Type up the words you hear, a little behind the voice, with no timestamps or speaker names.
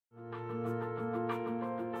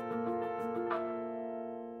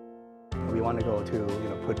we want to go to,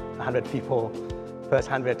 put 100 people, first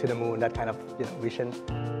 100 to the moon, that kind of, vision.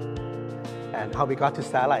 And how we got to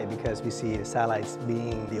satellite, because we see satellites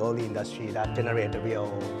being the only industry that generate the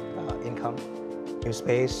real income. In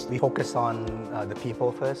space, we focus on the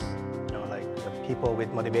people first, like the people with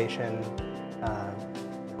motivation,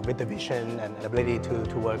 with the vision and ability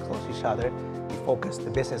to work close to each other. We focus, the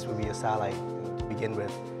business will be a satellite to begin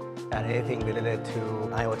with, and anything related to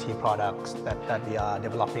IoT products that we are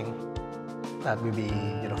developing that will be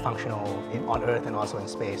functional on Earth and also in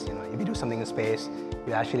space. If you do something in space,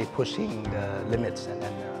 you're actually pushing the limits. And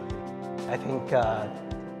I think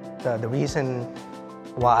the reason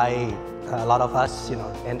why a lot of us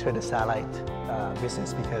enter the satellite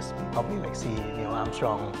business, because we probably see Neil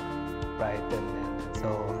Armstrong, right? And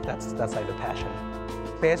so that's like the passion.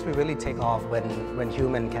 Space will really take off when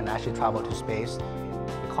human can actually travel to space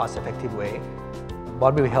in a cost-effective way.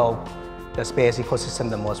 What will help the space ecosystem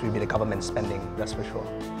the most will be the government spending, that's for sure.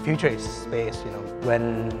 Future is space,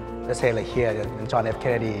 when, let's say like here, when John F.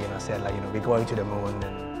 Kennedy said like, we're going to the moon,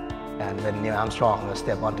 and when Neil Armstrong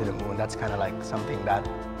stepped onto the moon, that's kind of like something that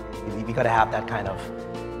we got to have that kind of,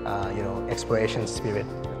 exploration spirit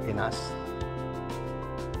in us.